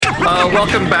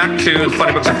Welcome back to the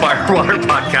Funny Books and Firewater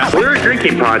podcast. We're a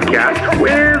drinking podcast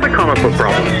with a comic book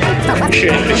problem.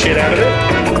 Shit the shit out of it.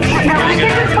 No, I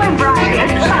think it's my Brian.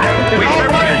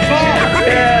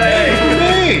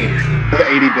 It's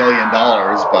 $80 billion,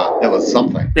 but it was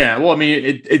something. Yeah, well, I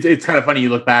mean, it's kind of funny. You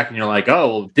look back and you're like, oh,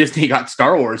 well, Disney got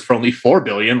Star Wars for only $4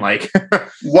 billion. Like,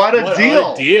 what a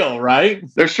deal, right?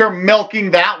 They're sure milking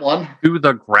that one to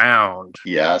the ground.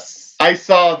 Yes. I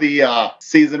saw the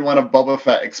season 1 of Boba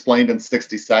Fett explained in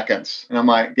 60 seconds. And I'm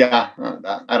like, yeah,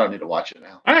 I don't need to watch it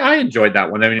now. I enjoyed that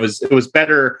one. I mean, it was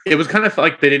better. It was kind of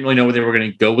like they didn't really know where they were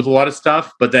going to go with a lot of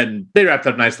stuff, but then they wrapped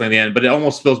up nicely in the end. But it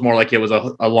almost feels more like it was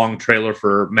a long trailer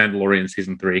for Mandalorian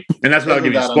season 3. And that's without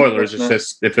giving you spoilers. It's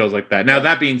just, it feels like that. Now,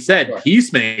 that being said, sure.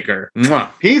 Peacemaker.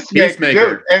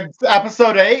 Dude. And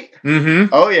episode 8?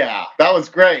 Mm-hmm. Oh, yeah. That was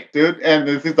great, dude. And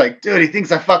it's like, dude, he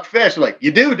thinks I fuck fish. I'm like,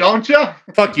 you do, don't you?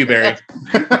 Fuck you, Barry.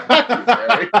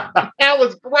 That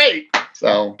was great.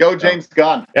 So go James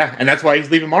Gunn. Yeah, and that's why he's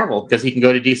leaving Marvel, because he can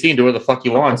go to DC and do whatever the fuck he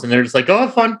wants. And they're just like, oh,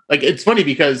 have fun. Like, it's funny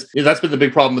because that's been the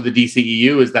big problem with the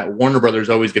DCEU is that Warner Brothers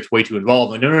always gets way too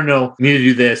involved. Like, no, you need to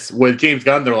do this. With James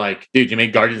Gunn, they're like, dude, you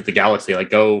made Guardians of the Galaxy. Like,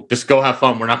 go have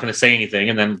fun. We're not going to say anything.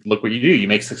 And then look what you do. You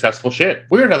make successful shit.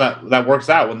 Weird how that works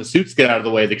out. When the suits get out of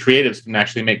the way, the creatives can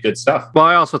actually make good stuff. Well,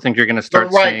 I also think you're going to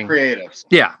start seeing creatives.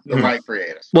 Yeah. The right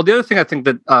creatives. Well, the other thing I think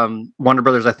that Warner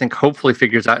Brothers, I think, hopefully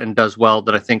figures out and does well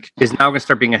that I think is now going to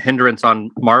start being a hindrance on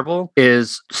Marvel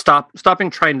is stopping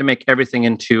trying to make everything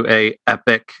into a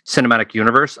epic cinematic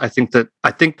universe. I think that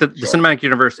the cinematic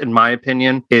universe, in my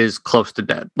opinion, is close to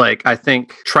dead. Like, I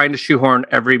think trying to shoehorn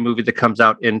every movie that comes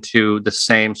out into the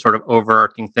same sort of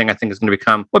overarching thing, I think is going to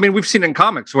become. I mean, we've seen in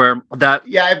comics where that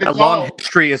a long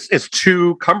history is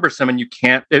too cumbersome, and you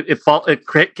can't.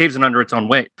 It caves in under its own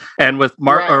weight. And with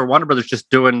or Warner Brothers just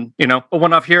doing a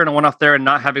one-off here and a one-off there, and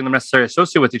not having them necessarily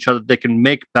associate with each other, they can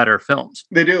make better films.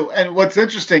 They do. And what's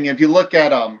interesting, if you look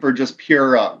at for just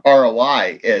pure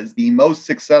ROI, is the most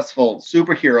successful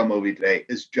superhero movie today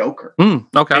is Joker.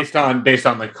 Okay. Based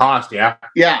on the cost, yeah.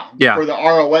 For the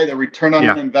ROI, the return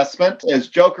on investment, is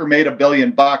Joker made $1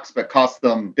 billion, but cost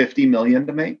them $50 million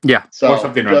to make. Yeah. So or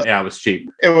something. It was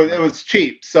cheap. It was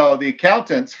cheap. So the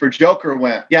accountants for Joker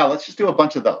went, let's just do a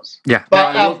bunch of those. Yeah.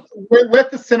 But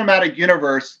with the cinematic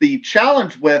universe, the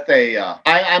challenge with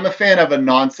I'm a fan of a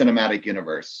non-cinematic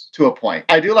universe to a point.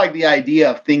 I do like the idea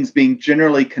of things being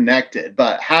generally connected,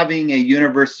 but having a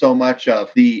universe so much of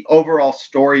the overall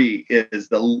story is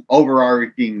the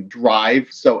overarching drive,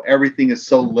 so everything is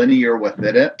so linear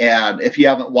within it. And if you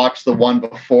haven't watched the one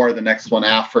before, the next one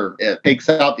after, it takes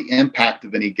out the impact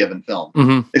of any given film.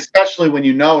 Mm-hmm. Especially when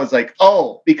it's like,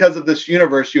 because of this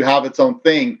universe, you have its own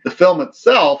thing. The film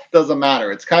itself doesn't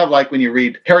matter. It's kind of like when you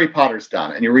read Harry Potter's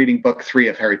done, and you're reading book 3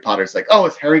 of Harry Potter. It's like,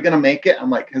 is Harry going to make it? I'm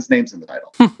like, his name's in the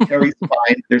title. Harry's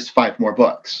fine. There's 5 more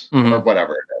books or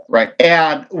whatever it is, right?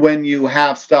 And when you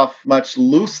have stuff much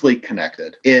loosely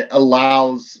connected, it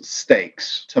allows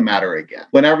stakes to matter again.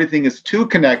 When everything is too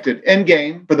connected,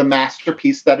 Endgame, for the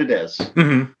masterpiece that it is,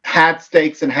 had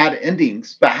stakes and had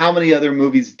endings, but how many other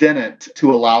movies didn't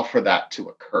to allow for that to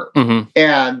occur?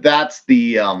 And that's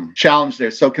the challenge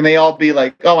there. So can they all be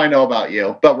like, I know about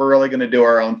you, but we're really going to do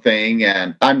our own thing,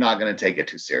 and I'm not going to take it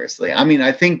too seriously? I mean,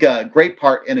 I think a great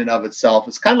part in and of itself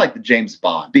is kind of like the James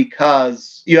Bond,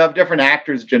 because you have different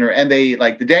actors, and they,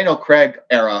 like the Daniel Craig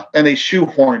era, and they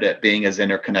shoehorned it being as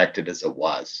interconnected as it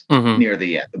was near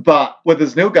the end. But with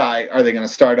this new guy, are they going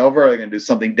to start over? Are they going to do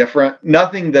something different?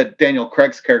 Nothing that Daniel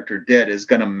Craig's character did is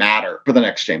going to matter for the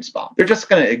next James Bond. They're just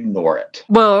going to ignore it.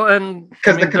 Well, and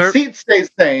because the conceit stays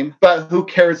the same, but who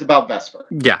cares about Vesper?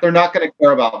 Yeah. They're not going to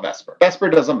care about Vesper. Vesper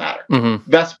doesn't matter.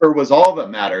 Vesper was all that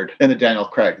mattered in the Daniel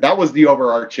Craig. That was the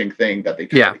overarching thing that they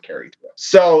tried to carry to it.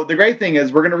 So the great thing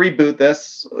is we're going to reboot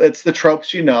this. It's the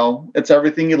tropes it's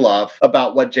everything you love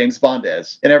about what James Bond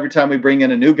is. And every time we bring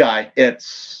in a new guy,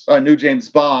 it's a new James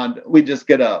Bond. We just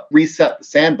get to reset the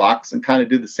sandbox and kind of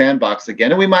do the sandbox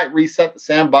again. And we might reset the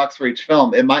sandbox for each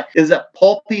film. Is it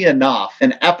pulpy enough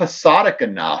and episodic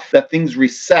enough that things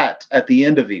reset at the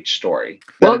end of each story?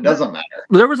 Well, it doesn't matter.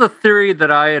 There was a theory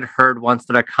that I had heard once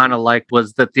that I kind of liked,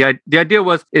 was that the idea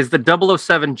is the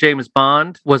 007 James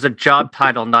Bond was a job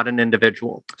title, not an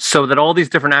individual. So that all these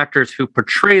different actors who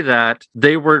portray that,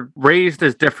 they were raised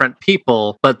as different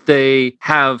people, but they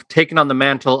have taken on the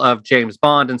mantle of James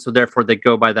Bond, and so therefore they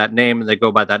go by that name and they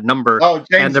go by that number. Oh,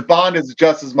 James Bond is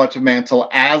just as much a mantle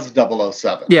as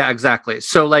 007. Yeah, exactly.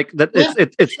 So like that,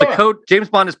 it's sure. the code. James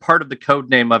Bond is part of the code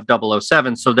name of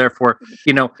 007. So therefore,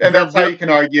 and that's how you can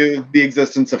argue the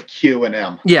existence of Q and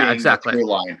M. Yeah, exactly. The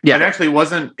line. Yeah, it actually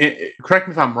wasn't. Correct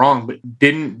me if I'm wrong, but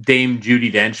didn't Dame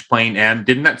Judi Dench playing M?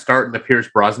 Didn't that start in the Pierce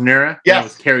Brosnan era? Yes. And it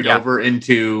was carried over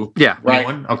into right.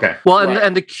 One? Okay. Well,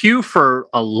 and the Q for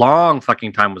a long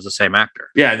fucking time was the same actor.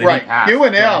 Yeah, then right. Q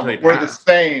and M were the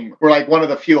same. Were like one of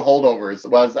the few holdovers.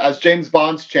 Was as James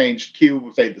Bond's changed,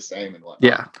 Q stayed the same and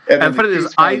whatnot. Yeah, and funny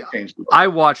is, I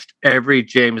watched every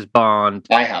James Bond.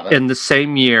 I haven't. In the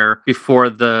same year before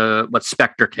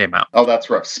Spectre came out. Oh, that's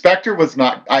rough. Spectre was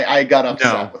not. I got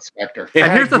upset with Spectre. It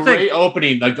and had here's the great thing.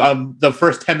 opening. Like the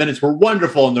first 10 minutes were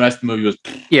wonderful, and the rest of the movie was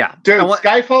yeah. Dude,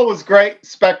 Skyfall was great.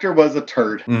 Spectre was a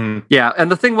turd. Mm-hmm. Yeah,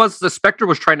 and the thing was, the Spectre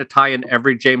was trying to tie in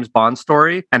every James Bond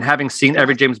story, and having seen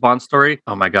every James Bond story,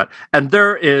 oh my god! And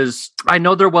I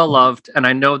know they're well loved, and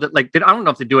I know that I don't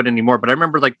know if they do it anymore, but I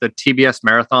remember like the TBS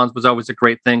marathons was always a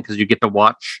great thing because you get to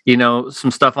watch,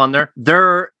 some stuff on there.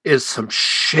 There is some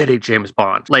shitty James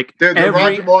Bond. Like dude, the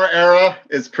Roger Moore era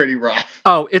is pretty rough.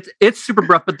 Oh, it's super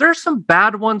rough, but there's some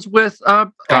bad ones with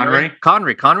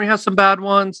Connery. Connery has some bad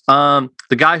ones.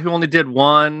 The guy who only did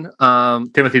one,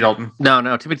 Timothy Dalton.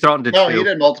 No, Timothy Dalton did two. He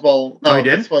did multiple. No, he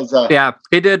did? This was yeah,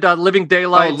 he did Living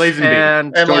Daylights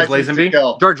and George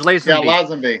Lazenby. George Lazenby.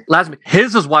 Yeah, Lazenby.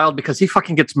 His is wild because he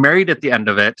fucking gets married at the end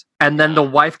of it, and then the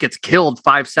wife gets killed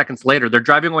 5 seconds later. They're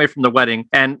driving away from the wedding,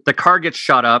 and the car gets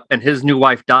shot up, and his new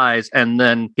wife dies, and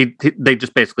then they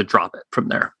just basically drop it from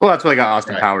there. Well, that's where I got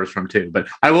Austin Powers from too. But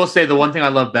I will say the one thing I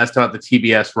love best about the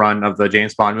TBS run of the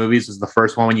James Bond movies is the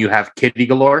first one when you have Kitty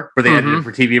Galore, where they edited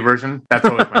for TV version. That's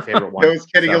always my favorite one. It was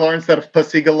Kitty Galore instead of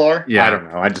Pussy Galore? Yeah, I don't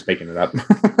know. I'm just making it up.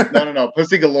 No.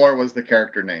 Pussy Galore was the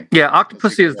character name. Yeah,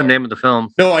 Octopussy is the name of the film.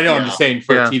 No, I know. Yeah. I'm just saying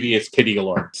for TV, it's Kitty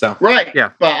Galore. So right.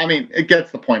 Yeah. But I mean, it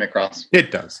gets the point across.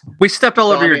 It does. We stepped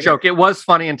all over your joke. It was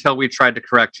funny until we tried to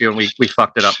correct you, and we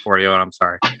fucked it up for you, and I'm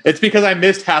sorry. It's because I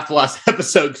missed half the last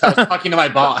episode because I was talking to my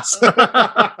boss.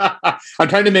 I'm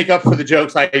trying to make up for the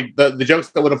jokes. The jokes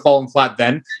that would have fallen flat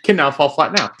then can now fall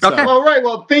flat now. So. Okay. Well, right.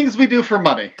 Well, things we do for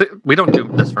money. We don't do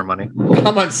this for money.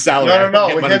 I'm on salary.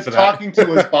 No. His talking to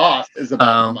his boss is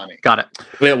about money. Got it.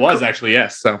 It was actually,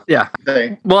 yes. So yeah.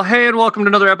 Well, hey, and welcome to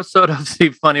another episode of the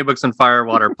Funny Books and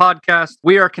Firewater podcast.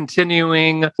 We are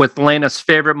continuing with Lena's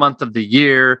favorite month of the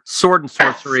year, Sword and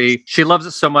Sorcery. She loves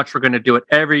it so much, we're going to do it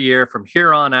every year from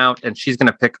here on out, and she's going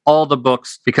to pick all the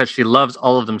books because she loves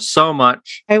all of them so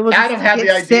much. I will Adam had the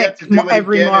idea to do it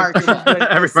every March.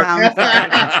 Every March.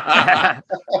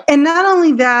 And not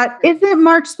only that, isn't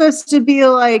March supposed to be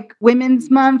like Women's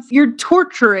Month? You're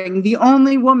torturing the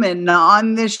only woman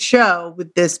on this show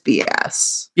with this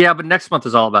BS. Yeah, but next month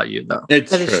is all about you, though.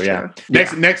 It's true, yeah.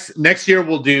 Next year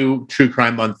we'll do True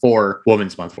Crime Month for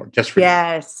Women's Month for just for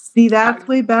yes. See, that's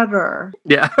way better.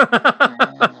 Yeah.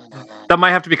 That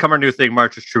might have to become our new thing.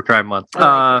 March is True Crime Month.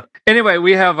 Anyway,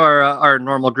 we have our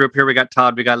normal group here. We got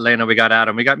Todd, we got Lena, we got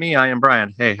Adam, we got me. I am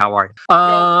Brian. Hey, how are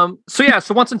you?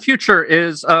 So Once and Future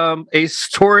is a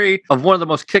story of one of the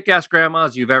most kick-ass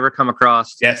grandmas you've ever come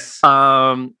across. Yes.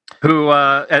 Who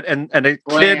and a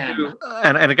kid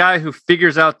and a guy who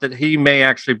figures out that he may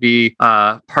actually be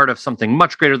part of something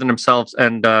much greater than himself,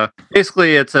 and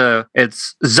basically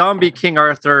it's zombie King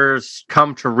Arthur's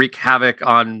come to wreak havoc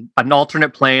on an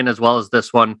alternate plane as well as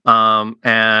this one,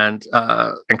 and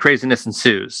craziness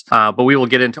ensues. But we will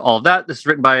get into all of that. This is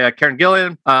written by Karen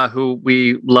Gillan, who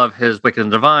we love his Wicked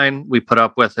and Divine. We put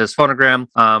up with his Phonogram,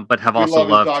 but have also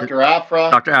loved Dr. Aphra.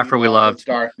 Dr. Aphra we loved.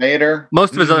 Darth Vader.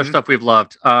 Most of his other stuff we've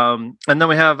loved. And then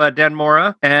we have Dan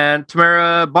Mora and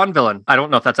Tamara Bonvillain. I don't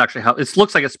know if that's actually how it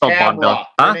looks like it's spelled Bonvillain.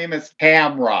 Her name is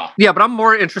Tamra. Yeah, but I'm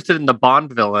more interested in the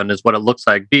Bonvillain is what it looks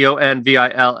like. Bonvillain.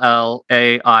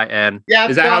 Yeah,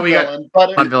 is that how we got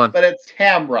Bonvillain? But it's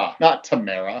Tamra, not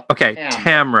Tamara. Okay,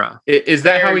 Tamra. Is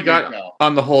that how we got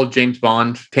on the whole James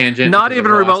Bond tangent? Not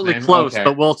even remotely close,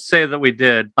 but we'll say that we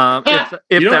did.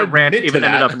 If that rant even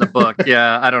ended up in the book.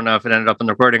 Yeah, I don't know if it ended up in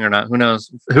the recording or not. Who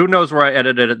knows? Who knows where I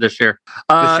edited it this year?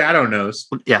 The Shadow knows.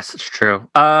 Yes, it's true.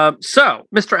 So,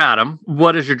 Mr. Adam,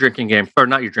 what is your drinking game? Or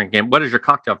not your drinking game. What is your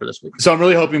cocktail for this week? So I'm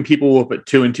really hoping people will put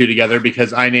 2 and 2 together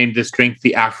because I named this drink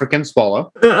the African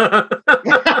Swallow.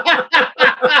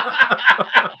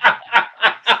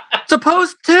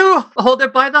 Supposed to. hold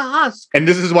it by the husk. And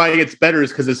this is why it gets better,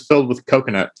 is because it's filled with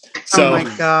coconut. So, Oh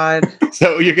my god.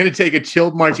 so you're going to take a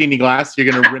chilled martini glass, you're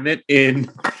going to rim it in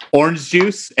orange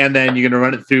juice, and then you're going to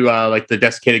run it through like the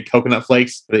desiccated coconut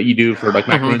flakes that you do for like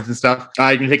macaroons and stuff.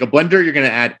 You're going to take a blender, you're going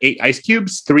to add 8 ice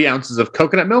cubes, 3 ounces of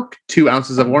coconut milk, 2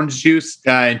 ounces of orange juice,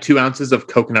 and 2 ounces of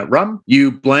coconut rum.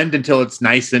 You blend until it's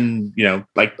nice and,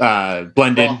 like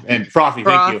blended and frothy.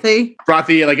 Thank you. Frothy.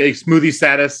 Frothy, like a smoothie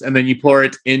status, and then you pour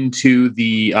it into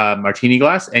the martini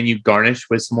glass, and you garnish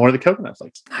with some more of the coconut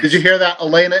flakes. Did you hear that?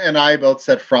 Elena and I both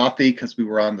said frothy because we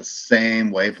were on the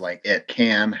same wavelength. It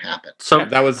can happen. So Yeah,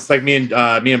 that was like me and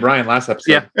Brian last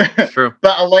episode. yeah, true.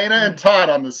 But Elena and Todd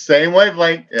on the same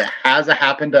wavelength. It has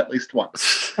happened at least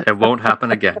once. It won't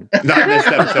happen again. Not in this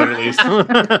episode, at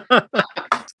least.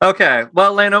 Okay.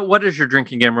 Well, Lena, what is your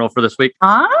drinking game rule for this week?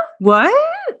 Huh? What?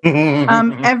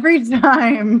 Every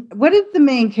time. What is the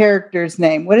main character's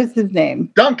name? What is his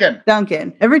name? Duncan.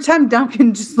 Duncan. Every time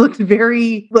Duncan just looks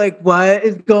very like, what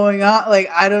is going on? Like,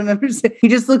 I don't understand. He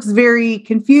just looks very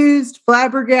confused,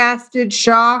 flabbergasted,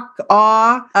 shock,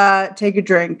 awe. Take a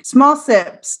drink. Small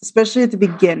sips, especially at the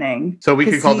beginning. So we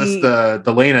could 'Cause call he- this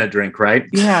the Lena drink, right?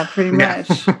 Yeah, pretty Yeah.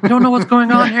 much. I don't know what's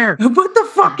going on here. What the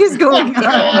fuck is going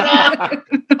on?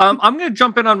 I'm going to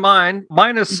jump in on mine.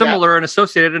 Mine is similar and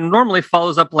associated and normally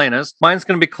follows up Lena's. Mine's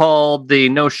going to be called the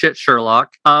No Shit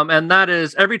Sherlock. And that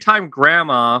is every time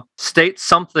Grandma states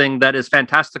something that is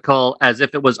fantastical as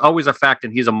if it was always a fact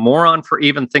and he's a moron for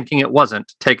even thinking it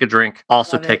wasn't, take a drink.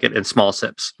 Also Love take it in small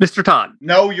sips. Mr. Todd.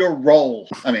 Know your role.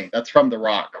 I mean, that's from The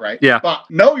Rock, right? Yeah. But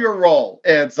know your role.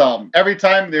 It's every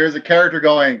time there's a character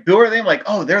going, who are they? I'm like,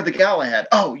 oh, they're the Galahad.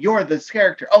 Oh, you're this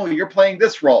character. Oh, you're playing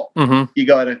this role. Mm-hmm. You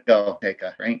gotta go take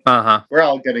a drink. Uh-huh. We're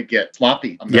all gonna get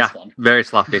sloppy on this Yeah. one. Very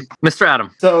sloppy. Mr.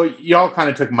 Adam. So y'all kind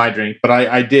of took my drink, but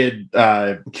I did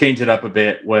change it up a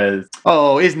bit with,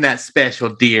 oh, isn't that special,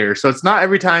 dear? So it's not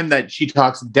every time that she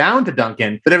talks down to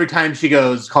Duncan, but every time she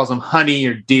calls him honey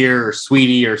or dear or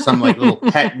sweetie or some like little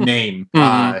pet name.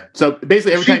 Mhm. So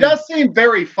basically every She time. does seem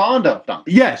very fond of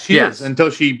Duncan. Yeah, she Yes. is until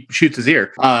she shoots his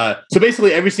ear. So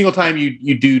basically, every single time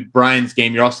you do Brian's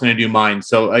game, you're also going to do mine.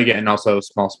 So again, also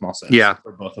small sips. Yeah.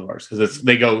 For both of ours because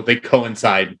they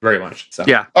coincide very much. So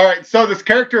Yeah. All right, so this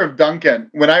character of Duncan,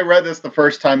 when I read this the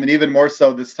first time, and even more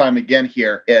so this time again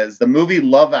here, is the movie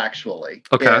Love Actually.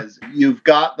 Okay. Is you've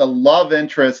got the love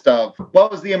interest of,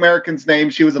 what was the American's name?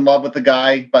 She was in love with the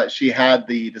guy, but she had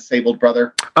the disabled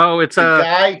brother. Oh, it's The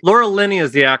guy. Laura Linney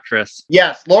is the actress.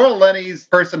 Yes, Laura Linney's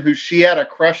person who she had a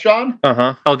crush on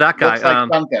Uh-huh. Oh, that guy. looks like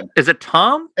Duncan. Is it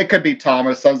Tom? It could be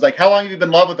Thomas. I was like, how long have you been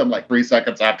in love with him? Like 3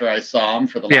 seconds after I saw him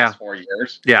for the Yeah. last 4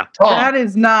 years. Yeah. Tom. That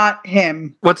is not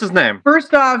him. What's his name?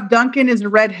 First off, Duncan is a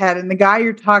redhead, and the guy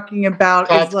you're talking about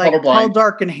Todd's is like colorblind. tall,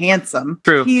 dark, and handsome.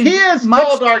 True. He's He is much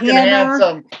tall, dark, and tanner.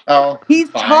 handsome. Oh, He's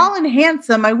fine. tall and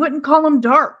handsome. I wouldn't call him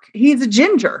dark. He's a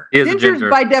ginger. He is a Gingers, ginger.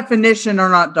 by definition, are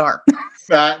not dark.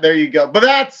 There you go. But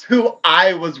that's who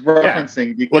I was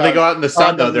referencing. Because when they go out in the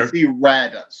sun, though, doesn't see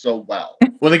red so well.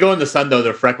 when they go in the sun, though,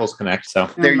 their freckles connect. So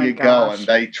There Oh my you go. gosh. And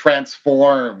they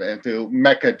transform into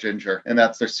Mecha Ginger. And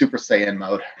that's their Super Saiyan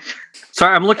mode.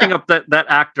 Sorry, I'm looking up that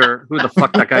actor. Who the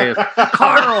fuck that guy is?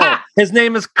 Carl. His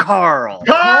name is Carl.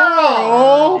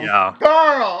 Carl! Yeah.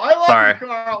 Carl! I love Sorry. you,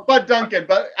 Carl. But Duncan,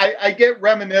 but I get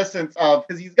reminiscence of,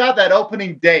 because he's got that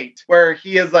opening date where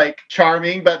he is like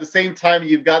charming, but at the same time,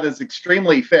 you've got this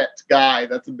extremely fit guy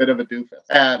that's a bit of a doofus.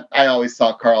 And I always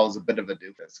saw Carl as a bit of a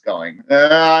doofus going,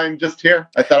 I'm just here.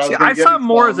 I thought I was See, gonna I give saw him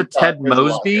more some, as a Ted but there's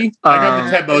Mosby. I got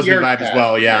the Ted Mosby You're vibe as Ted.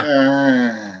 well.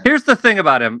 Yeah. Here's the thing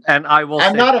about him, and I will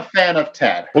I'm say, not a fan of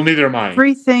Ted. Well, neither am I.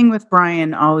 Everything with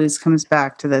Brian always comes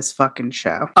back to this fucking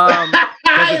show.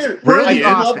 it's brilliant.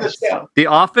 I love the show. The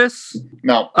Office,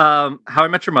 No. How I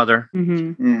Met Your Mother,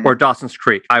 Mm-hmm. Mm. or Dawson's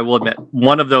Creek. I will admit,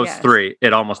 one of those Yes. three.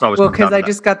 It almost always Well, comes down because to I that.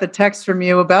 just got the text from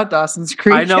you about Dawson's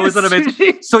Creek. I know, isn't it amazing?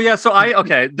 yesterday. So yeah,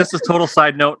 okay, this is total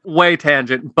side note, way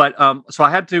tangent, but so I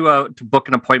had to book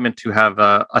an appointment to have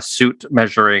a suit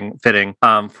measuring fitting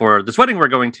for this wedding we're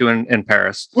going to in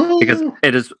Paris because Woo!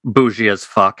 it is bougie as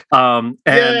fuck. And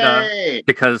Yay!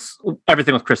 because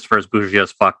everything with Christopher is bougie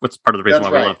as fuck. What's part of the reason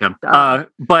That's why we right. love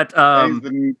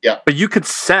him. Yeah. But you could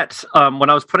set when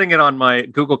I was putting it on my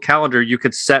Google Calendar, you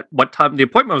could set what time the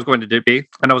appointment was going to be,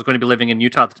 and I was going to be living in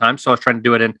Utah at the time, so I was trying to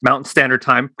do it in Mountain Standard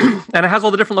Time, and it has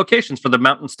all the different locations for the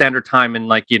Mountain Standard Time in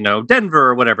Denver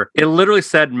or whatever. It literally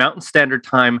said Mountain Standard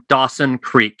Time, Dawson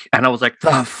Creek, and I was like,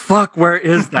 the fuck, where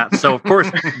is that? So of course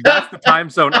that's the time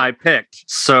zone I picked.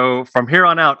 So from here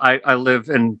on out, I live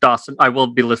in Dawson. I will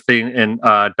be living in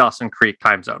Dawson Creek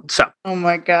time zone. So Oh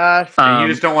my gosh. And you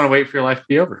just don't want to wait for your life to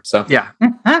be over. So yeah.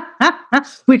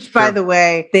 Which, by Sure. the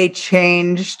way, they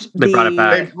changed. They brought it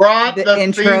back. They brought the the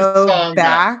intro theme song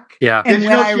back. Yeah. And Did you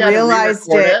when know I she had to realized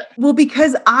re-record it, it? well,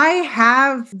 because I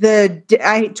have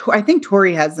I think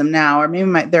Tori has them now, or maybe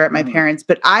they're at my parents',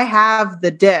 but I have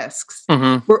the discs.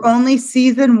 Mhm. Where only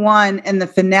season 1 and the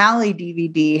finale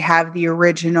DVD have the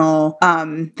original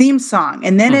theme song,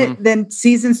 and then then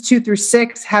seasons 2 through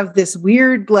 6 have this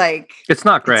weird It's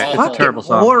not great. It's a fucking terrible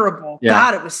song. horrible. Yeah.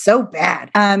 God, it was so bad.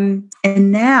 And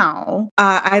now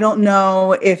I don't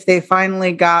know if they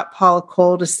finally got Paula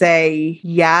Cole to say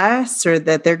yes, or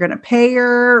that they're going to pay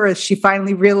her, or if she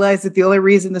finally realized that the only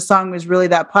reason the song was really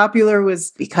that popular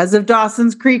was because of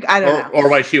Dawson's Creek. I don't know. Or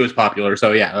why she was popular.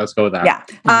 So yeah, let's go with that.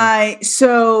 Yeah.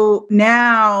 So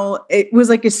now it was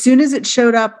like as soon as it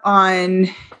showed up on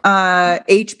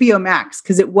HBO Max,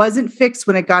 because it wasn't fixed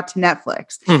when it got to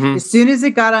Netflix. Mhm. As soon as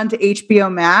it got onto HBO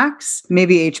Max,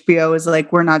 maybe HBO was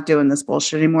like, we're not doing this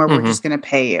bullshit anymore. We're just going to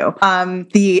pay you.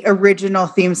 The original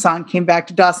theme song came back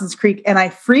to Dawson's Creek, and I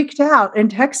freaked out and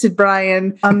texted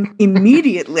Brian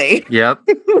immediately. Yep.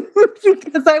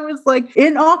 Because I was like,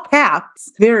 in all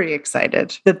caps, very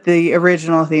excited that the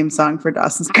original theme song for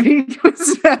Dawson's Creek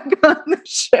was back on the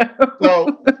show.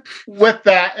 So with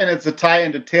that, and it's a tie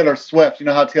into Taylor Swift. You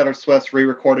know how Taylor Swift's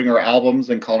re-recording her albums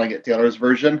and calling it Taylor's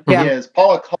version? Yeah. Is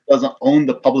Paula Cole doesn't own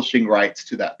the publishing rights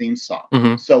to that theme song.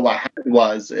 Mhm. So what happened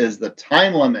is the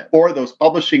time limit for those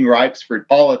publishing rights for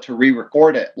Paula to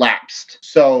re-record it lapsed.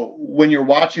 So when you're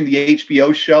watching the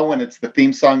HBO show and it's the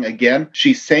theme song again,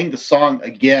 she sang the song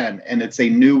again, and it's a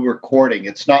new recording.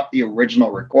 It's not the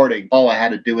original recording. Paula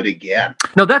had to do it again.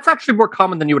 No, that's actually more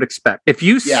common than you would expect. If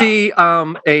you Yeah. see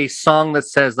a song that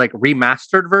says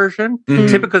remastered version, Mhm.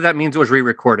 typically that means it was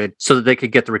re-recorded so that they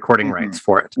could get the recording Mhm. rights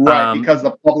for it. Right, because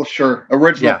the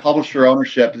original Yeah. publisher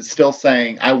ownership is still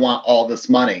saying, I want all this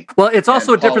money. Well, it's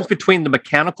also a And Paula- difference between the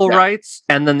mechanical Yeah. rights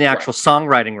and then the actual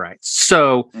songwriting rights.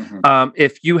 So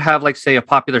if you have, say, a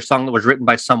popular song that was written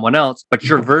by someone else, but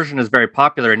your version is very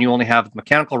popular and you only have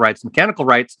mechanical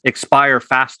rights expire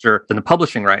faster than the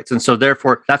publishing rights. And so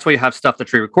therefore, that's why you have stuff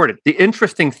that's re-recorded. The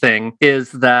interesting thing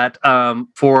is that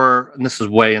and this is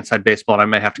way inside baseball, and I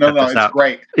may have to cut No, this it's out.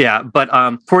 great. Yeah, but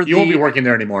for You won't be working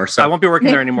there anymore. So I won't be working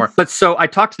there anymore. But so I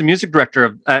talked to the music director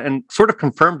of, and sort of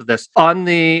confirmed this on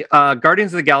the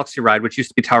Guardians of the Galaxy ride, which used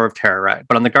to be Tower of Terror ride.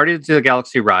 But on the Guardians of the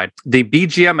Galaxy ride, the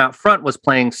BGM out front was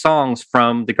playing songs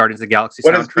from the Guardians of the Galaxy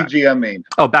What does soundtrack. BGM mean?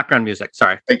 Oh, background music.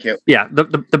 Sorry. Thank you. Yeah,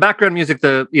 the background music,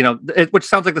 which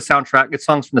sounds like the soundtrack. It's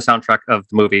songs from the soundtrack of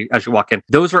the movie as you walk in.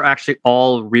 Those are actually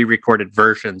all re-recorded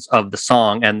versions of the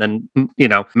song, and then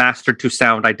mastered to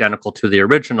sound identical to the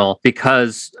original,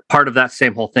 because part of that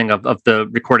same whole thing of the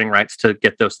recording rights to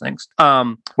get those things.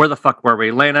 Where the fuck were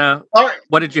we, Lena? All right.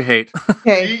 What did you hate?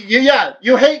 Okay.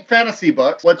 You hate fantasy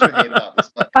books. What you hate about this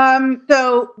book?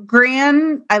 So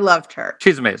Gran, I loved her.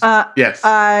 She's amazing. yes.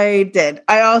 I did.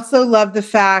 I also love the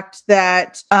fact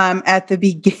that at the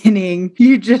beginning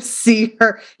you just see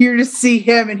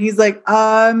him and he's like,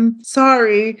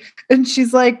 sorry. And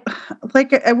she's like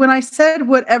when I said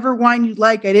whatever wine you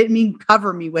like, I didn't mean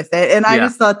cover me with it. And I Yeah.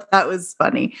 just thought that was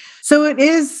funny. So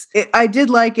I did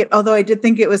like it, although I did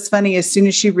think it was funny as soon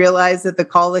as she realized that the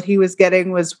call that he was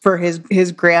getting was for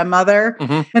his grandmother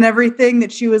Mhm. and everything,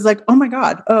 that she was like, oh my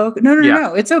God. Oh,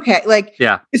 no, it's okay.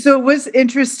 Yeah. So it was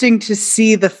interesting to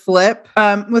see the flip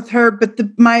with her. But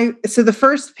the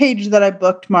first page that I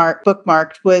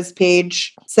bookmarked was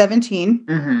page 17.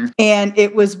 Mm-hmm. And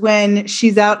it was when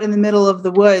she's out in the middle of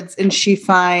the woods and she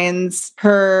finds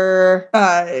her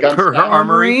Her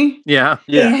armory. Yeah.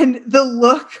 and the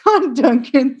look on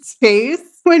Duncan's face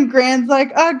when Gran's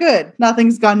like, oh, good,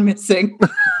 nothing's gone missing.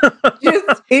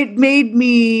 It made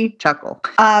me chuckle.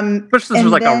 Especially this and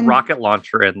was like then- a rocket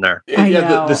launcher in there. I Yeah,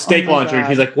 know. the steak Oh my launcher. And God.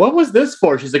 he's like, what was this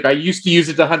for? She's like, I used to use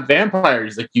it to hunt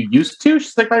vampires. He's like, you used to?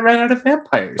 She's like, I ran out of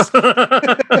vampires.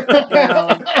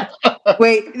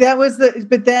 Wait,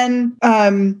 but then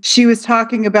she was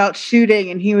talking about shooting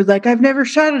and he was like, I've never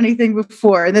shot anything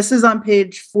before. And this is on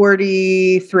page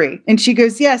 43. And she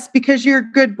goes, yes, because you're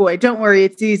a good boy. Don't worry,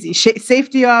 it's easy.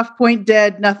 Safety off, point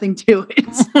dead, nothing to it.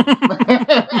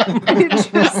 It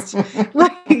just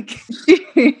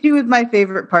she was my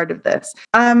favorite part of this.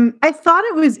 I thought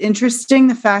it was interesting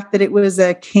the fact that it was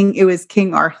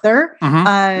King Arthur.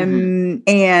 Mhm.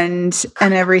 And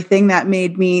everything that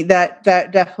made me that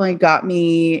definitely got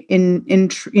me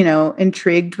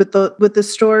intrigued with the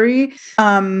story.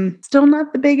 Still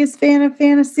not the biggest fan of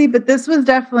fantasy, but this was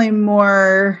definitely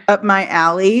more up my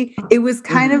alley. It was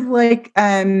kind of like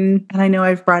and I know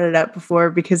I've brought it up before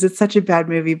because it's such a bad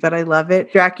movie, but I love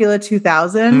it. Dracula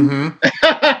 2000. Mhm.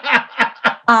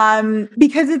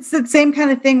 Because it's the same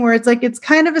kind of thing where it's like, it's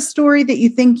kind of a story that you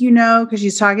think you know, because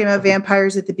she's talking about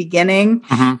vampires at the beginning.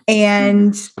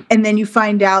 And then you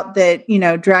find out that, you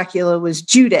know, Dracula was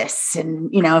Judas.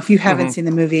 And, you know, if you haven't seen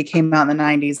the movie, it came out in the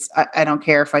 90s. I don't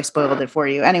care if I spoiled it for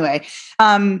you. Anyway.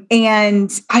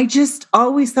 And I just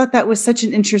always thought that was such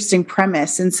an interesting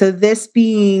premise. And so this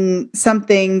being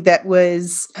something that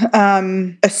was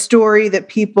a story that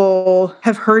people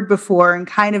have heard before and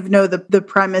kind of know the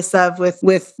premise of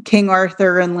with King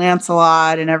Arthur and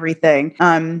Lancelot and everything.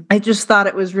 I just thought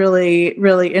it was really,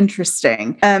 really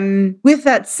interesting. With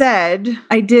that said,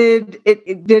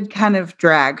 it did kind of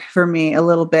drag for me a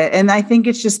little bit. And I think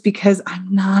it's just because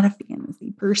I'm not a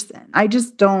fantasy person. I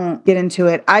just don't get into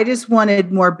it. I just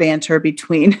wanted more banter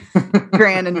between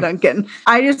Gran and Duncan.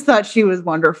 I just thought she was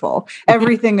wonderful.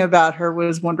 Everything about her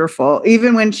was wonderful.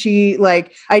 Even when she,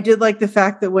 like, I did like the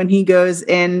fact that when he goes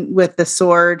in with the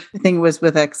sword, I think it was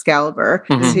with Excalibur,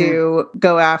 to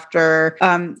go after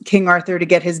King Arthur to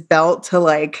get his belt to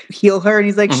like heal her. And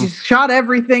he's like, she's shot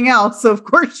everything else. So of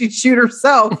course she'd shoot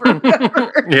herself or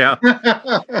whatever. Yeah.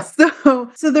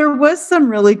 So there was some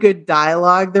really good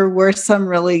dialogue. There were some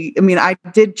really, I mean, I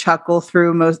did chuckle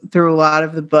through a lot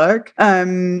of the book.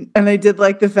 And I did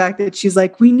like the fact that she's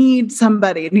like, we need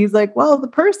somebody. And he's like, well, the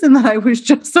person that I was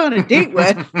just on a date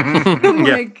with. I'm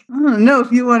like, I don't know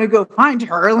if you want to go find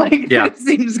her. Like, it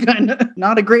seems kind of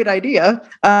not a great idea.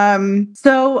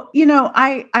 So, you know,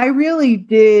 I really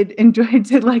did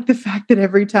like the fact that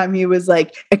every time he was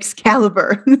like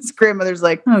Excalibur, his grandmother's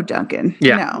like, oh, Duncan,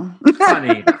 no.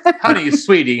 honey,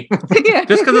 sweetie.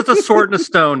 Just because it's a sword and a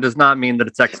stone does not mean that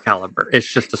it's Excalibur. It's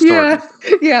just a sword.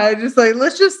 Yeah. Just like,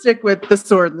 let's just stick with the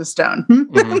sword and the stone.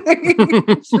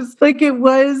 It's just like it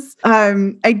was.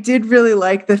 I did really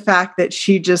like the fact that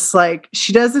she just like,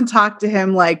 she doesn't talk to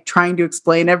him like trying to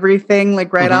explain everything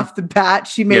like right off the bat.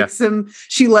 She makes him,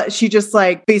 she just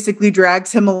like basically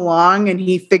drags him along and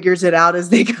he figures it out as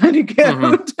they kind of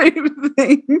go type of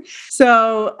thing.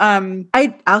 So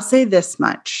I'll say this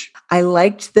much. I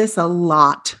liked this a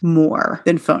lot more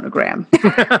than Phonogram.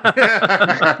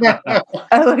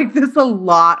 I like this a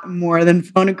lot more than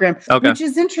Phonogram, which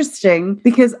is interesting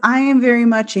because I am very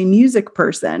much a music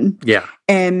person. Yeah.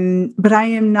 But I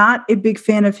am not a big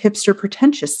fan of hipster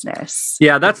pretentiousness.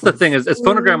 Yeah, that's the thing is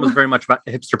Phonogram was very much about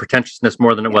hipster pretentiousness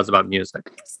more than it was about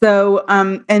music. So,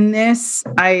 and this,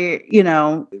 I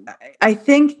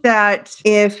think that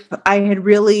if I had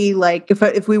really like,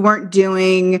 if we weren't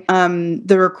doing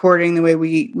the recording the way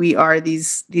we are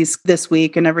this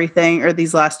week and everything, or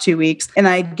these last 2 weeks, and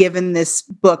I'd given this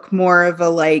book more of a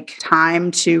like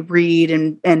time to read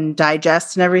and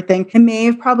digest and everything, I may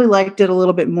have probably liked it a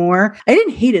little bit more. I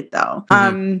didn't hate it though.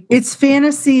 It's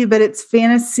fantasy, but it's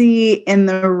fantasy in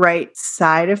the right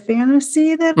side of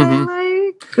fantasy that I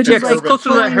like. Which is like it's closer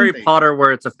to that Harry Potter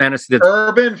where it's a fantasy that's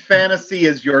urban fantasy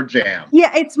is your jam. Yeah,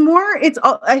 I think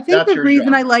that's the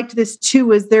reason I liked this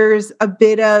too is there's a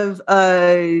bit of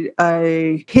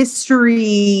a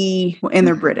history, and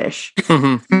they're British,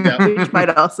 which might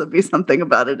also be something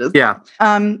about it as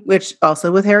well. Which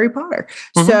also with Harry Potter.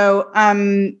 So,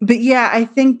 but yeah, I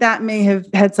think that may have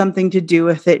had something to do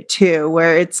with it too,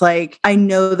 where it's like, I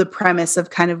know the premise of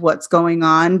kind of what's going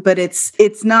on, but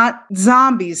it's not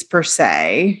zombies per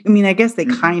se. I mean, I guess they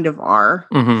kind of are,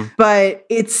 but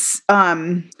it's,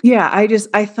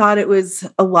 I thought it was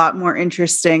a lot more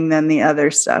interesting than the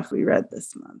other stuff we read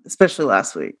this month, especially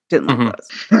last week. Didn't like those.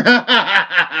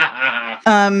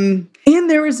 And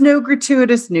there was no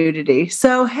gratuitous nudity.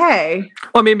 So, hey.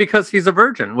 Well, I mean, because he's a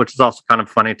virgin, which is also kind of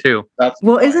funny too.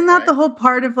 Isn't that the whole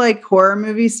part of like horror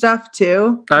movie stuff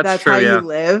too? That's true, how you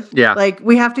live. Yeah. Like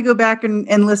we have to go back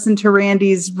and listen to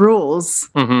Randy's rules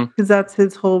because that's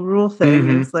his whole rule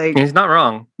thing. It's like, he's not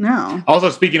wrong. No.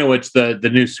 Also, speaking of which, the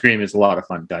new Scream is a lot of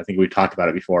fun. I think we talked about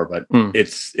it before, but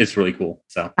it's really cool.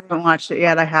 So I haven't watched it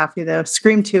yet. I have to though.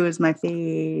 Scream 2 is my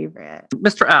favorite.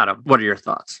 Mr. Adam, what are your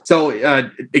thoughts? So,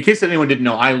 in case anyone didn't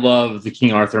know, I love the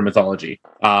King Arthur mythology.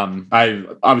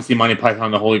 Obviously Monty Python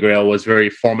and the Holy Grail was very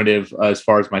formative as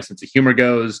far as my sense of humor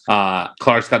goes.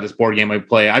 Clark's got this board game I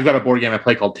play. I've got a board game I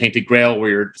play called Tainted Grail, where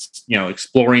you're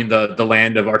exploring the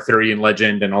land of Arthurian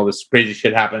legend and all this crazy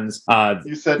shit happens.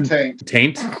 You said taint.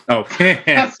 Taint? Oh,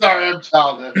 Sorry, I'm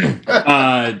childish.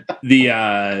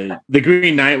 The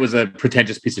Green Knight was a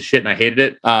pretentious piece of shit, and I hated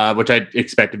it, which I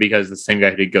expected because the same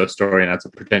guy who did Ghost Story, and that's a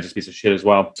pretentious piece of shit as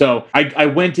well. So I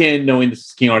went in knowing this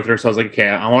is King Arthur, so I was like, okay,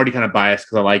 I'm already kind of biased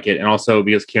because I like it, and also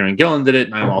because Kieran Gillen did it,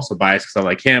 and I'm also biased because I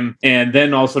like him. And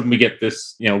then all of a sudden we get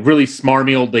this, really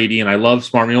smarmy old lady, and I love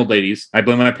smarmy old ladies. I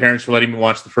blame my parents for letting me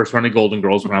watch the first round of Golden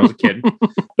Girls when I was a kid.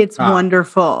 It's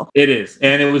wonderful. It is.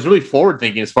 And it was really forward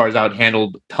thinking as far as how it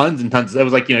handled tons and tons. It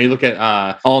was like, you look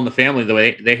at All in the Family, the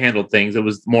way they handled things, it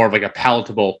was more of like a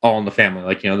palatable All in the Family.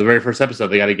 Like, the very first episode,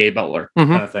 they got a gay butler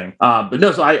kind of thing. But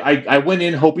no, so I went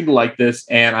in hoping to like this,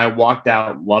 and I walked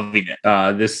out loving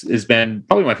it. This has been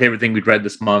probably my favorite thing we've read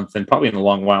this month, and probably in a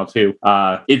long while too.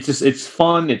 It's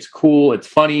fun, it's cool, it's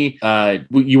funny.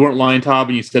 You weren't lying, Todd,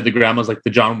 when you said the grandma's like the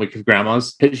John Wick of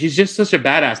grandmas. She's just such a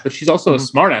badass, but she's also a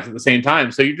smartass at the same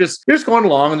time. So you're just going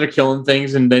along, and they're killing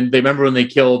things, and then they remember when they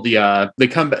killed they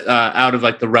come out of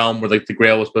like the realm where like the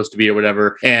Grail was supposed to be or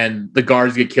whatever, and the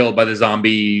guards get killed by the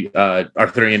zombie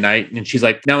Arthurian knight, and she's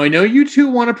like, now I know you two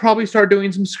want to probably start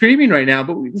doing some screaming right now,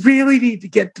 but we really need to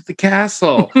get to the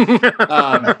castle. They're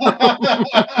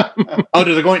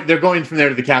going from there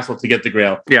to the castle to get the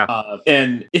Grail. Yeah.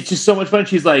 And it's just so much fun.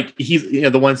 She's like,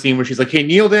 the one scene where she's like, hey,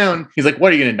 kneel down. He's like,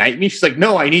 what, are you gonna knight me? She's like,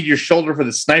 no, I need your shoulder for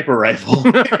the sniper rifle.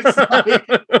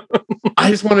 I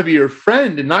just want to be your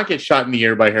friend and not get shot in the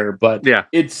ear by her. But yeah,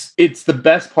 it's the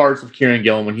best parts of Kieran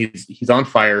Gillen when he's on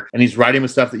fire and he's writing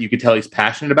with stuff that you could tell he's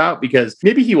passionate about, because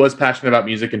maybe he was passionate about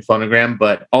music and phonogram,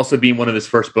 but also being one of his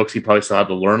first books, he probably still had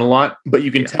to learn a lot. But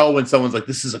you can tell when someone's like,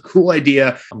 this is a cool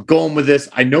idea, I'm going with this,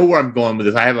 I know where I'm going with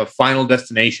this, I have a final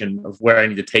destination of where I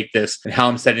need to take this and how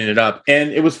I'm setting it up.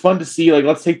 And it was fun to see, like,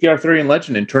 let's take the Arthurian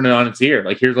legend and turn it on its ear.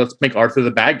 Like, let's make Arthur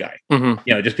the bad guy.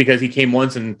 Just because he came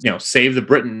once and saved the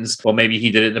Britons, well, maybe he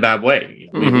did it in a bad way.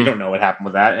 We don't know what happened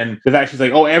with that. And the fact she's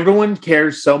like, oh, everyone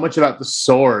cares so much about the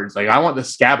swords, like, I want the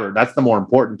scabbard, that's the more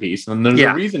important piece, and there's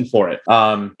a reason for it.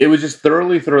 It was just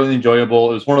thoroughly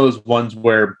enjoyable. It was one of those ones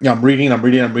where I'm reading,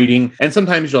 and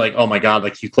sometimes you're like, oh my god,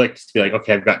 like, you clicked to be like,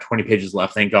 okay, I've got 20 pages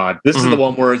left, thank god. This is the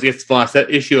one where it gets to the last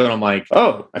issue and I'm like,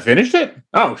 oh, I finished it?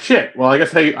 Oh shit, well, I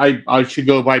guess I should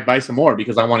go buy some more,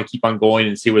 because I want to keep on going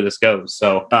and see where this goes.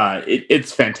 So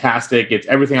it's fantastic. It's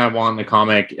everything I want in the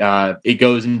comic. It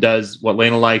goes and does what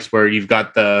Lena likes, where you've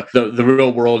got the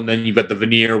real world, and then you've got the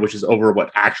veneer, which is over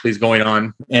what actually is going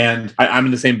on. And I'm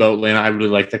in the same boat, Lena. I really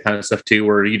like that kind of stuff too,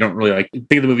 where you don't really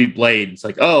think of the movie Blade. It's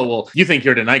like, oh, well, you think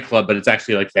you're at a nightclub, but it's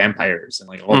actually like vampires and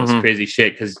like all this crazy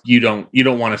shit, because you don't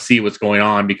want to see what's going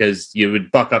on, because you would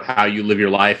fuck up how you live your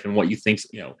life and what you think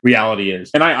reality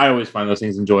is. And I always find those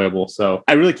things enjoyable. So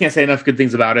I really can't say enough good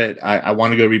things about it. I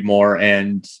want to go read more.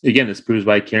 And again, this proves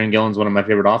why Kieran Gillen's one of my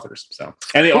favorite authors. So,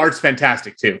 and the art's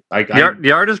fantastic too.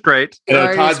 The art is great.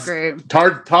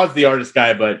 Todd's the artist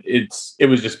guy, but it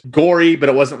was just gory, but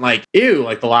it wasn't like, ew,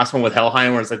 like the last one with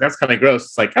Helheim, where it's like, that's kind of gross.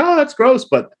 It's like, oh, that's gross,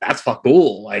 but that's fuck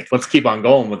cool. Like, let's keep on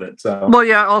going with it. So, well,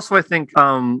 yeah. Also, I think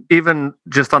even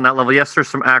just on that level, yes, there's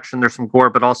some action, there's some gore,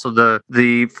 but also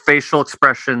the facial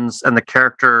expressions and the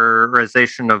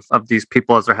characterization of these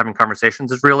people as they're having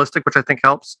conversations is realistic, which I think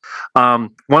helps.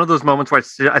 One of those moments where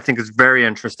I think is very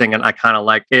interesting and I kind of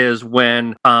like is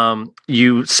when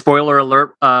you spoiler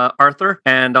alert Arthur,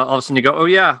 and all of a sudden you go, oh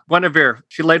yeah, Guinevere,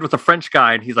 she laid with a French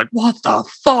guy, and he's like, what the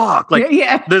fuck? Like,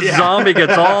 zombie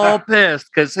gets all pissed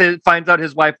because he finds out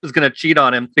his wife is going to cheat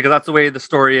on him, because that's the way the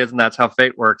story is, and that's how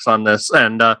fate works on this.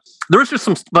 And there was just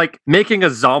some, like, making a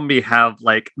zombie have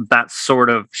like that sort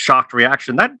of shocked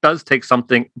reaction. That does take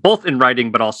something, both in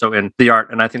writing but also in the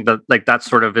art. And I think that like that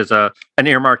sort of is an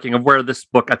earmarking of where this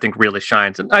book I think really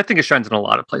shines, and I think it shines in a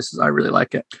lot of places. I really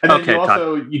like it. And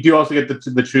then you do also get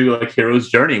the true like hero's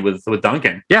journey with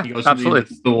Duncan. Yeah, he goes absolutely.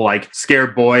 This little like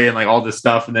scared boy and like all this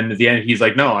stuff, and then at the end he's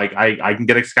like, no, I can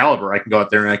get Excalibur. I can go out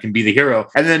there and I can be the hero,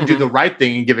 and then do the right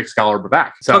thing and give Excalibur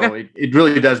back. So it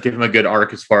really does give him a good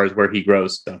arc as far as where he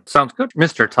grows. So. Sounds good,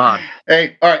 Mr. Todd.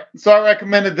 Hey, all right. So I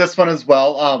recommended this one as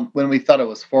well. When we thought it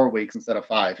was 4 weeks instead of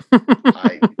 5,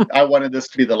 I wanted this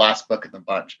to be the last book in the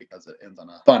bunch because it ends on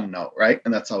a fun note, right?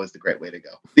 And that's always the great way to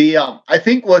go. I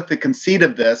think what the conceit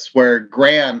of this, where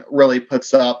Gran really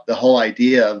puts up the whole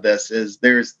idea of this, is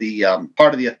there's the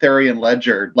part of the Arthurian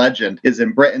legend is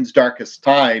in Britain's darkest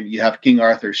time, you have King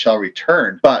Arthur shall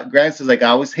return. But Gran says, like, I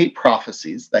always hate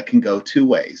prophecies that can go two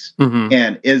ways.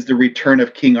 And is the return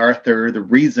of King Arthur the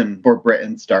reason for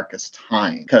Britain's darkest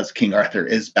time? Because King Arthur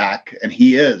is back and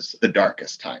he is the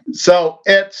darkest time. So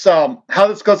it's how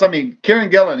this goes. I mean, Kieran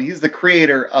Gillen, he's the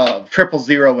creator of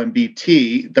 000 and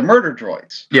BT, the murder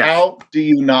droids. Yes. How do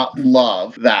you not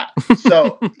love that?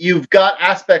 So you've got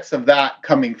aspects of that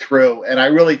coming through, and I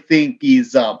really think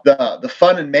he's the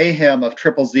fun and mayhem of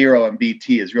 000 and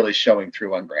BT is really showing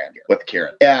through on Grand here with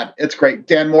Kieran, and it's great.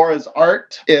 Dan Mora's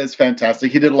art is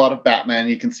fantastic. He did a lot of Batman.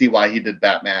 You can see why he did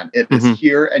Batman. It is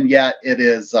here, and yet it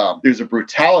is there's a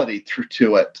brutality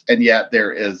to it, and yet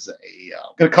there is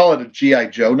I'm going to call it a G.I.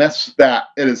 Joe-ness, that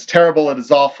it is terrible, it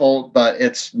is awful, but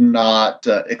it's not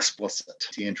explicit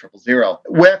in 000.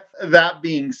 With that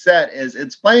being said,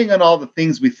 it's playing on all the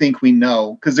things we think we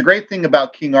know, because the great thing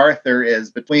about King Arthur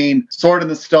is between Sword in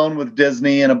the Stone with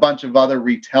Disney and a bunch of other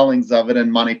retellings of it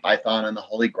and Monty Python and the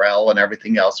Holy Grail and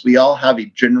everything else, we all have a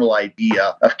general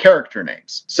idea of character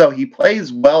names. So he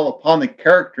plays well upon the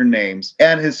character names,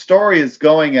 and his story is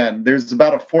going, and there's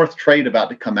about a 4th trade about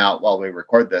to come out while we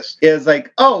record this, is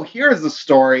like, oh, here's the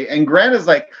story, and Grant is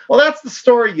like, well, that's the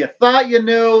story you thought you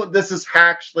knew, this is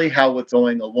actually how it's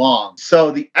going along.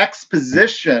 So the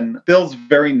exposition feels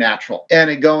very natural, and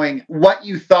it going, what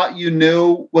you thought you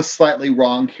knew was slightly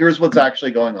wrong, here's what's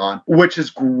actually going on, which is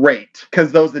great,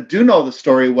 because those that do know the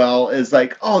story well is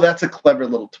like, oh, that's a clever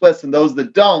little twist, and those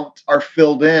that don't are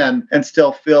filled in and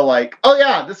still feel like, oh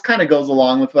yeah, this kind of goes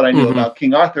along with what I knew about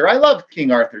King Arthur. I love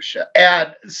King Arthur shit.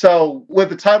 And so with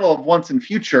the title of Once and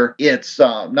Future, it's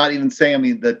not even saying, I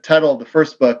mean, the title of the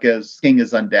first book is King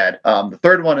is Undead. The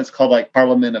third one is called like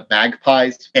Parliament of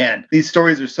Magpies. And these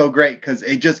stories are so great because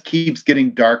it just keeps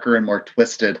getting darker and more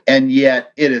twisted. And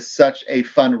yet it is such a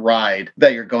fun ride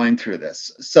that you're going through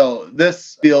this. So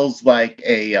this feels like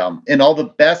a, in all the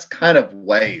best kind of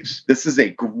ways, this is a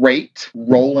great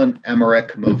Roland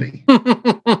Emmerich movie.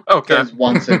 Okay. As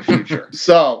Once and Future.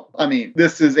 So, I mean,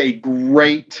 this is a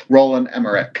great Roland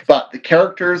Emmerich, but the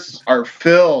characters are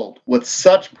filled with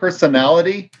such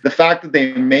personality. The fact that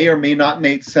they may or may not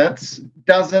make sense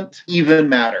doesn't even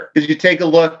matter, because you take a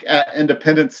look at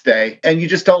Independence Day and you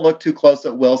just don't look too close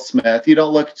at Will Smith. You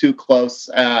don't look too close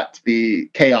at the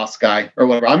Chaos guy or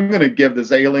whatever. I'm going to give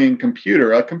this alien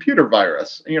computer a computer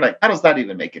virus. And you're like, how does that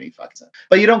even make any fucking sense?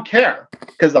 But you don't care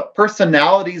because the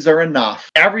personalities are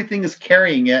enough. Everything is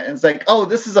carrying it. And it's like, oh,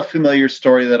 this is a familiar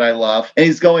story that I love. And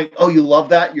he's going, oh, you love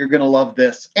that? You're going to love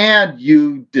this. And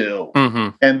you do.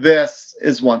 And this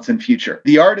is Once and Future.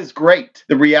 The art is great.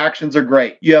 The reactions are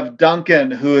great. You have Duncan,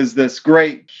 who is this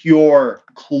great, pure,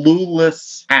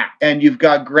 clueless act. And you've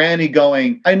got Granny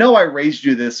going, I know I raised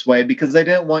you this way because I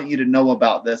didn't want you to know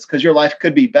about this because your life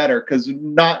could be better, because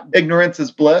not ignorance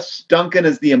is bliss. Duncan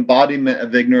is the embodiment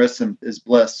of ignorance and is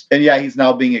bliss. And yeah, he's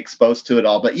now being exposed to it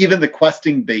all. But even the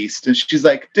questing beast, and she's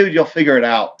like, dude, you'll figure it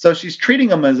out. So she's treating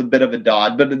him as a bit of a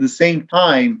dod, but at the same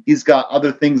time, he's got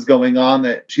other things going on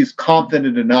that she's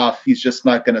confident enough he's just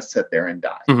not going to sit there and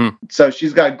die. So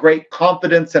she's got great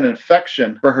confidence and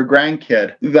affection for her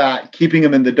grandkid, that keeping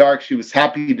him in the dark, she was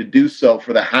happy to do so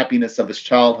for the happiness of his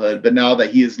childhood, but now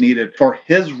that he is needed for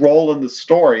his role in the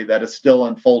story that is still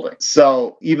unfolding.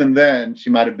 So even then, she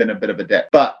might have been a bit of a dick,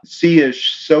 but she is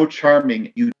so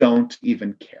charming, you don't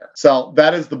even care. So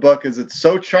that is the book, is it's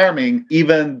so charming,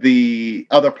 even the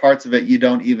other parts of it, you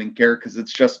don't even care because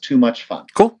it's just too much fun.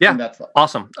 Cool. Yeah. And that's it.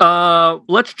 Awesome.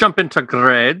 Let's jump into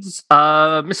grades.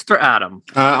 Mr. Adam.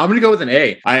 I'm going to go with an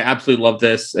A. I absolutely love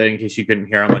this. In case you couldn't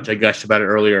hear how much I gushed about it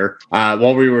earlier.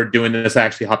 While we were doing this, I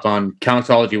actually hopped on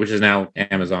Comicsology, which is now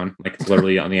Amazon. Like, it's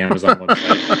literally on the Amazon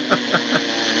website.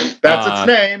 That's its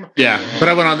name. Yeah, but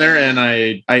I went on there and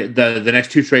the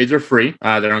next 2 trades are free.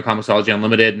 They're on Comicsology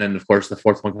Unlimited, and then of course the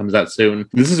 4th one comes out soon.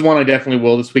 This is one I definitely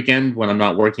will this weekend when I'm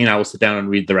not working. I will sit down and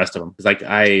read the rest of them because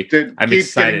I'm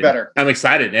excited. Better. I'm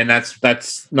excited, and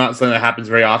that's not something that happens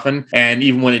very often. And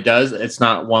even when it does, it's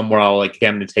not one where I'll like, okay,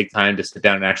 I'm going to take time to sit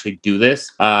down and actually do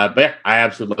this. But yeah, I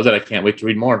absolutely love it. I can't wait to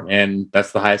read more, and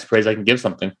that's the highest praise I can give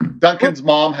something. Duncan's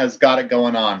mom has got it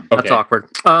going on. Okay. That's awkward.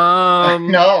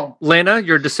 No, Lena,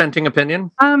 your dissenting opinion?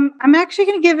 I'm actually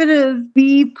going to give it a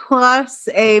B+,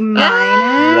 A-.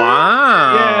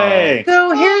 Wow. Yay.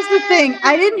 So here's the thing.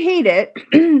 I didn't hate it.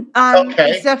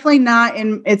 Okay. It's definitely not,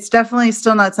 and it's definitely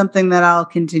still not something that I'll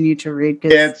continue to read.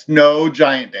 It's no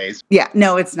Giant Days. Yeah,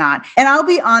 no, it's not. And I'll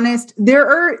be honest,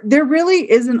 there really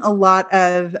isn't a lot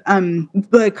of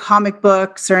like comic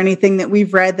books or anything that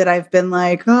we've read that I've been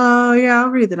like, oh yeah, I'll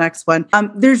read the next one.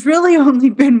 There's really only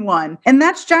been one, and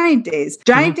that's Giant Days.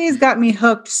 Giant Days got me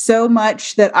hooked so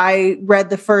much that I read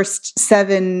the first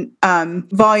 7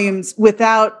 volumes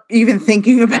without even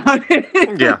thinking about it.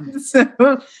 Yeah.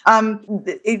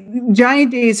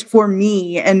 Giant Days for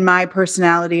me and my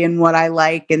personality and what I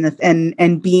like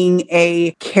and being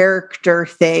a character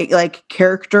thing, like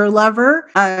character lover,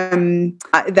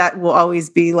 that will always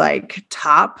be like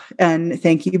top. And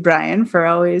thank you, Brian, for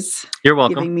always You're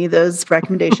welcome. giving me those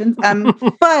recommendations.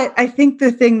 But I think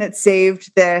the thing that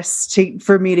saved this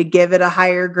for me to give it a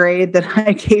higher grade than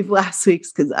I gave last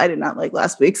week's, because I did not like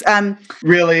last week's,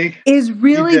 Really? is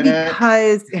really You didn't?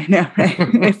 because I know, right?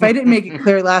 If I didn't make it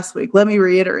clear last week, let me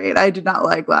reiterate: I did not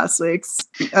like last week's,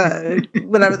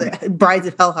 whatever the Brides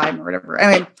of Helheim or whatever.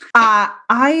 I mean,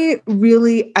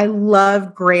 I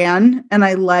love Gran and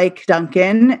I like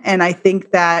Duncan, and I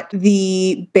think that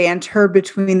the banter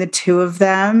between the two of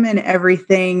them and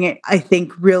everything, I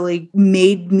think, really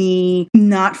made me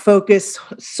not focus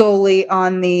solely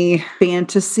on the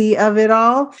fantasy of it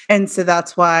all, and so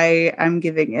that's why I'm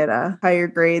giving it a higher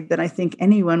grade than I think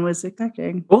anyone was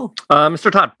expecting. Cool.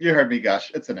 Mr. Todd. You heard me,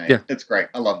 Gush. It's an A. Yeah. It's great.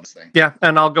 I love this thing. Yeah,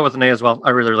 and I'll go with an A as well. I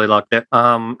really, really loved it.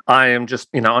 I am just,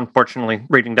 unfortunately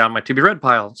reading down my to be read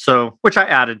pile, which I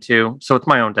added to. So it's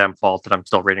my own damn fault that I'm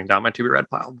still reading down my to be read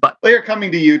pile. But Well, you're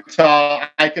coming to Utah.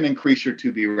 I can increase your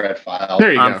to be read file.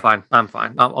 There you I'm go. fine. I'm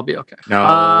fine. I'll be okay.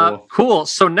 No. Cool.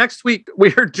 So next week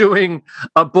we are doing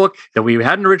a book that we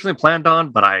hadn't originally planned on,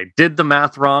 but I did the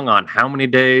math wrong on how many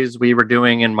days we were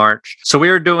doing in March. So we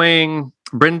are doing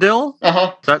Brindle.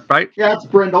 Uh-huh. Is that right? Yeah, it's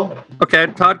Brindle. Okay,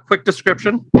 Todd, quick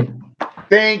description.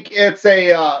 Think it's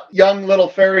a young little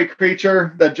fairy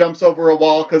creature that jumps over a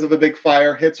wall because of a big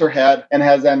fire, hits her head, and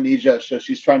has amnesia. So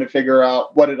she's trying to figure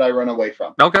out, what did I run away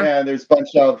from? Okay. And there's a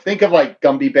bunch of, think of like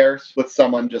Gumby bears with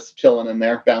someone just chilling in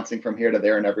there, bouncing from here to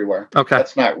there and everywhere. Okay.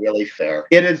 That's not really fair.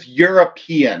 It is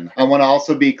European. I want to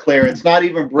also be clear. It's not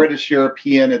even British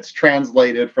European. It's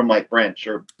translated from like French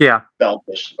or Yeah.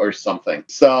 Belgish or something.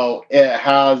 So it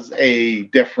has a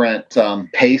different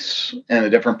pace and a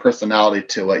different personality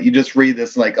to it. You just read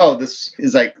this like, oh, this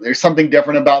is like, there's something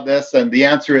different about this. And the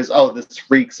answer is, oh, this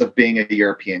reeks of being a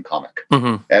European comic.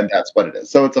 Mm-hmm. And that's what it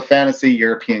is. So it's a fantasy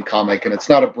European comic, and it's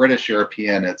not a British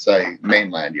European. It's a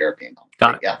mainland European comic.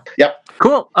 Got it. Yeah. Yep.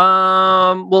 Cool.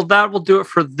 Well, that will do it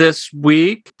for this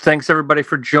week. Thanks everybody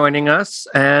for joining us,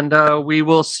 and we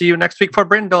will see you next week for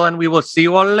Brindle, and we will see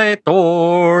you all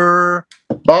later.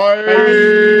 Bye.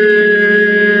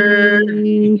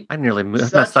 I nearly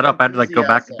messed that up. I had to go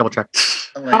back and double check.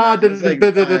 Oh my God, it's like,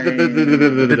 bye.